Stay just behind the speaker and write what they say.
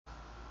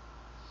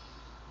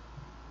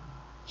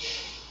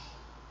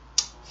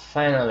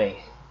Finally,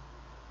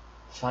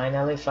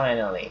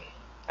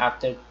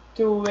 after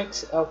 2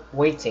 weeks of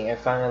waiting, I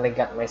finally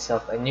got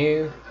myself a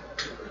new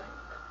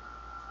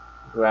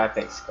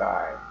graphics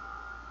card.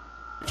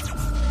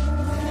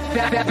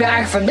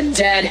 Back from the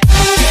dead.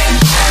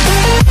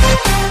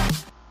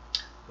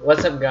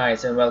 What's up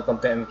guys, and welcome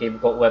to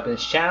MKBCULT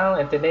Weapons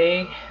channel, and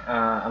today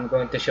I'm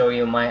going to show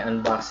you my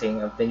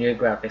unboxing of the new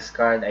graphics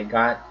card I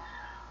got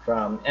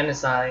from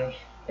MSI.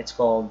 It's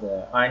called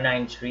the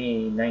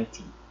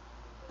R9390.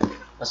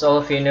 As all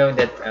of you know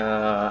that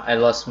I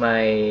lost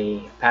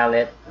my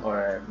palette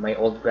or my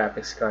old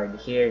graphics card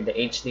here, the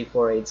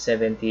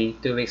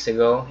HD4870, 2 weeks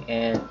ago,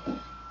 and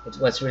it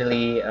was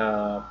really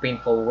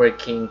painful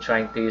working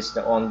trying to use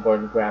the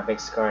onboard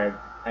graphics card.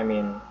 I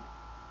mean,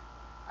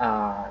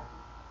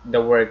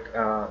 the work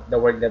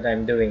that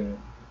I'm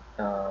doing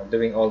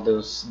all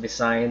those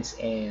designs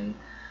and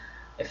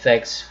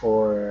effects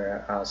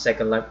for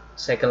second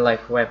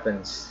life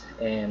weapons.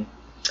 And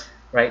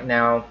right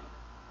now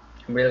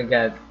I'm really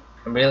glad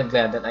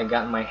that I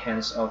got my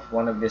hands of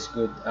one of this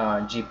good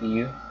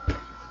GPU.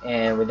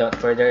 And without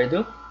further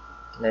ado,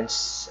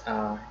 let's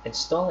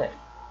install it.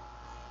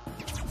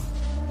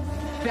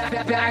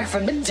 Back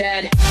from the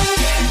dead.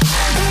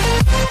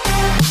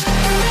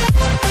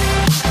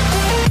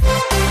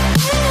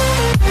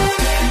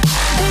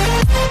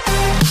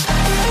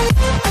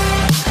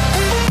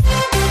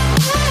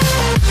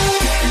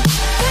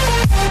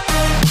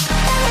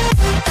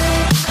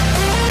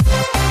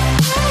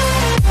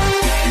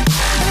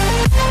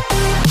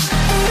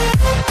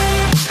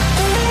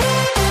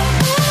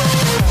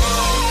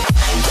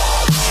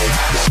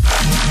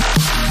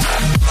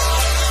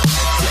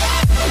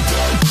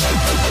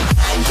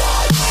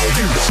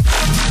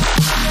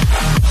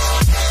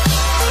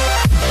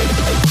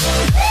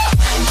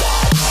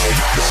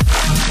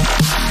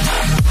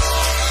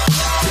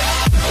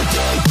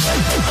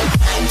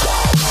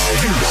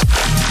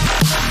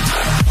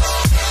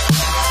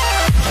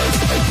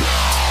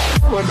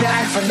 We're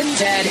back from the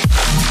dead.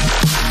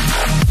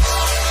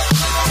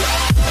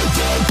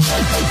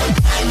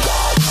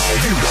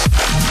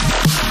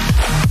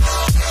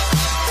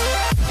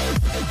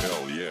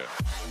 Hell yeah.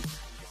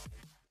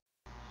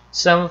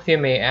 Some of you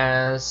may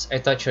ask, I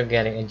thought you're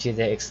getting a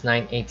GTX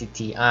 980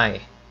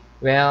 Ti.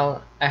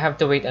 Well, I have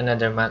to wait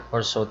another month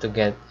or so to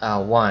get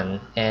one,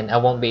 and I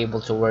won't be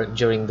able to work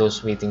during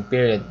those waiting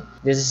period.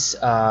 This is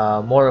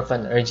more of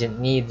an urgent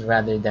need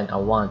rather than a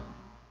want.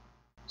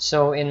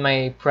 So in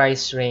my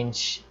price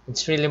range,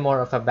 it's really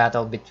more of a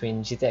battle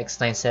between GTX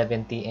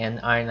 970 and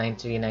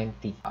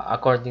R9390.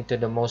 According to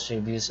the most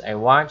reviews I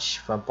watch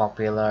from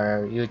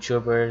popular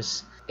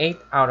YouTubers, 8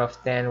 out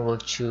of 10 will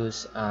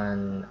choose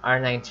an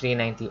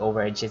R9390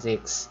 over a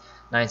GTX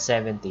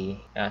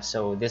 970.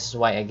 So this is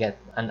why I get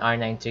an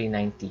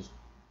R9390.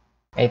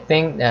 I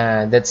think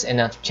that's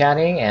enough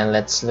chatting, and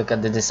let's look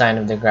at the design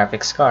of the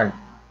graphics card.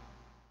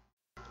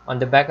 On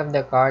the back of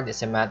the card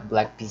is a matte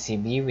black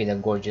PCB with a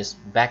gorgeous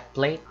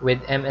backplate with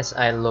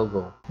MSI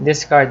logo.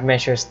 This card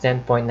measures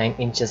 10.9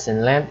 inches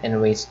in length and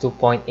weighs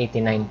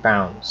 2.89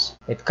 pounds.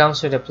 It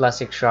comes with a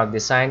plastic shroud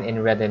design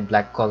in red and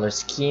black color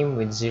scheme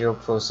with 0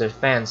 closer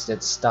fans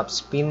that stop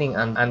spinning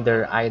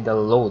under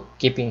idle load,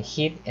 keeping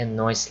heat and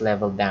noise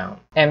level down.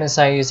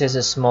 MSI uses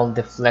a small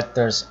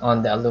deflectors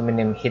on the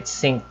aluminum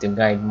heatsink to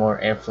guide more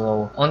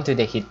airflow onto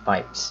the heat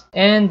pipes.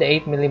 And the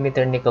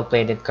 8mm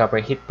nickel-plated copper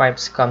heat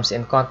pipes comes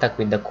in contact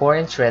with the core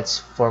and threads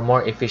for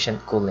more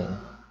efficient cooling.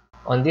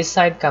 On this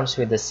side comes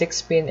with the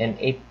 6-pin and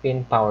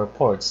 8-pin power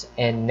ports,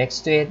 and next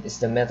to it is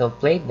the metal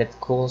plate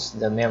that cools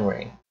the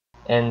memory.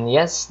 And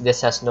yes,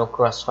 this has no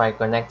crossfire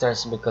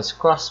connectors because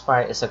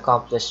crossfire is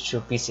accomplished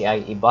through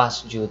PCIe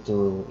bus due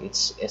to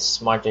its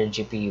smarter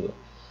GPU.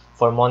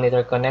 For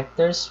monitor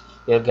connectors,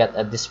 you'll get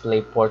a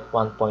DisplayPort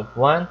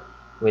 1.1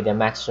 with a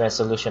max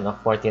resolution of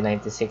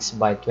 4096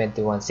 by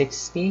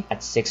 2160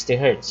 at 60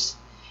 Hz.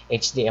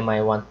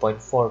 HDMI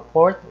 1.4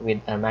 port with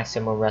a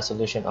maximum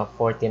resolution of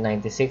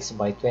 4096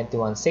 by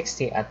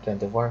 2160 at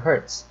 24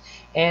 Hz,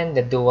 and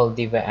the dual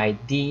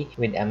DVI-D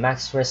with a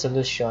max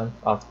resolution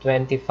of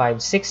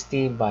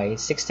 2560 by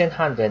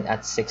 1600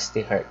 at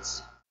 60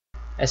 Hz.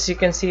 As you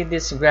can see,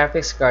 this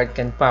graphics card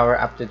can power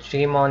up to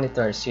 3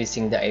 monitors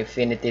using the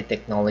Infinity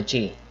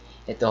technology.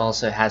 It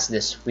also has the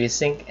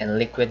FreeSync and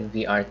Liquid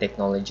VR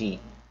technology.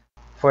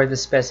 For the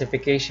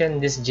specification,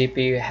 this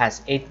GPU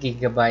has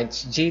 8GB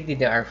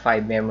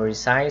GDDR5 memory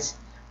size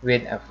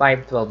with a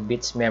 512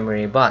 bits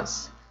memory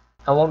bus.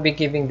 I won't be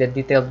giving the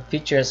detailed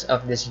features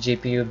of this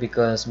GPU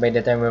because by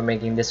the time we're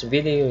making this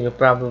video, you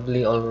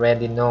probably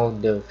already know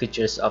the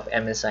features of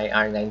MSI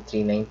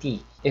R9390.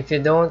 If you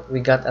don't,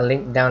 we got a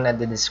link down at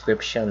the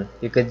description.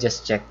 You could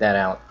just check that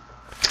out.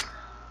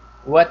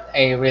 What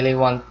I really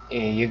want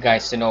you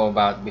guys to know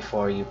about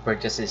before you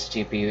purchase this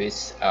GPU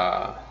is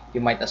you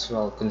might as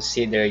well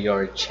consider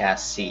your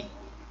chassis,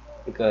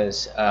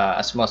 because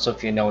as most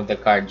of you know, the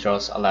card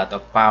draws a lot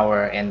of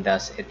power and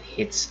thus it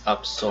heats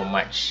up so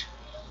much.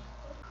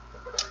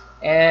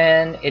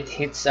 And it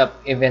heats up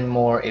even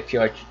more if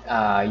you're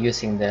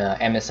using the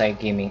MSI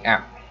gaming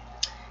app.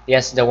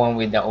 Yes, the one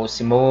with the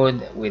OC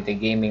mode, with the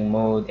gaming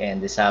mode,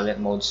 and the silent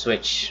mode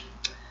switch.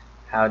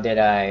 How did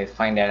I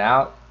find that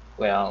out?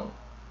 Well,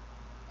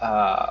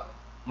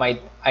 my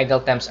idle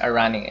temps are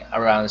running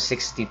around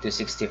 60 to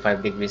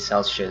 65 degrees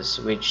Celsius,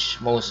 which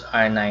most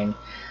R9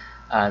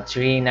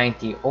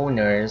 390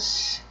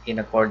 owners, in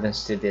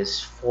accordance to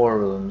these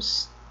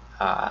forums,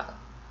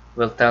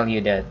 will tell you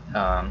that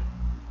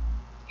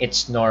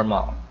it's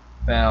normal.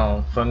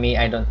 Well, for me,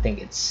 I don't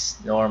think it's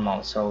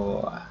normal,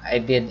 so I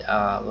did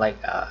like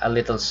a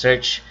little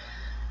search,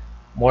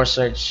 more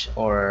search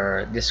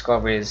or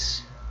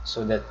discoveries,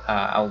 so that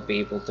I'll be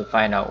able to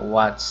find out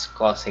what's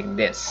causing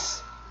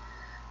this.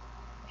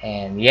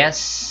 And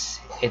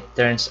yes, it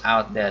turns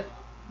out that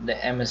the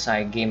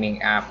MSI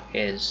gaming app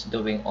is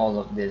doing all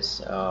of this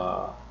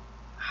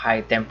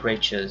high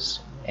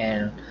temperatures,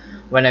 and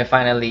when I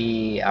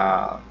finally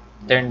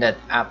turned that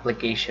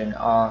application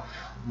off,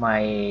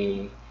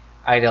 my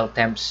idle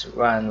temps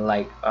run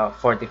like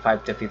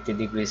 45 to 50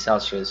 degrees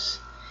Celsius.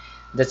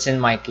 That's in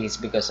my case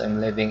because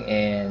I'm living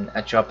in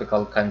a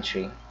tropical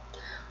country.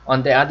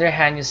 On the other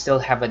hand, you still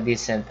have a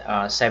decent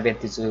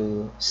 70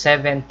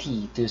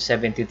 to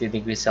 72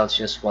 degrees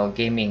Celsius while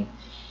gaming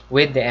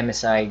with the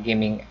MSI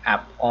gaming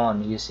app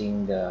on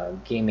using the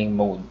gaming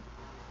mode.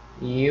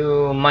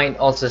 You might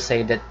also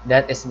say that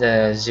that is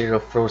the zero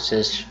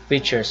frozen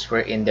features,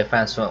 wherein the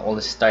fans will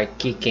all start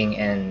kicking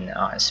and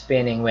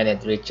spinning when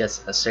it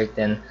reaches a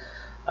certain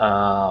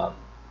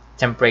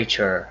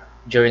temperature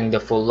during the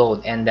full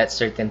load, and that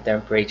certain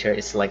temperature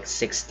is like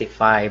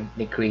 65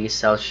 degrees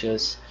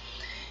Celsius,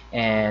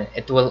 and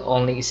it will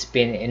only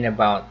spin in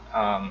about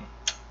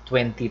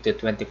 20 to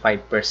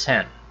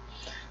 25%.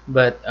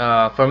 But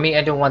for me,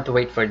 I don't want to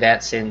wait for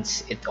that,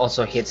 since it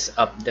also heats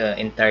up the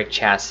entire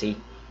chassis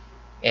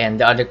and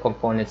the other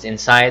components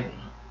inside,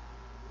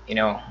 you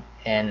know.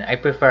 And I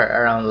prefer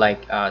around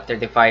like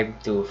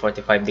 35 to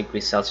 45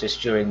 degrees Celsius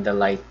during the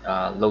light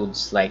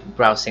loads, like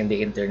browsing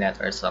the internet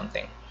or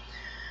something.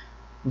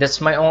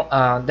 That's my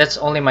own that's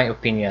only my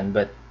opinion,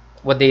 but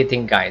what do you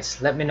think, guys?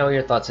 Let me know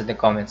your thoughts in the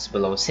comments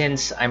below,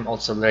 since I'm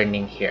also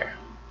learning here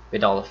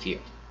with all of you.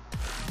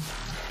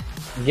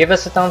 Give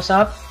us a thumbs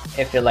up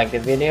if you like the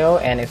video,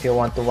 and if you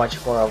want to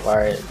watch more of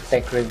our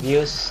tech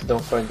reviews,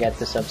 don't forget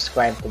to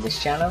subscribe to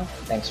this channel.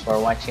 Thanks for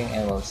watching,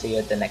 and we'll see you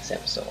at the next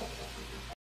episode.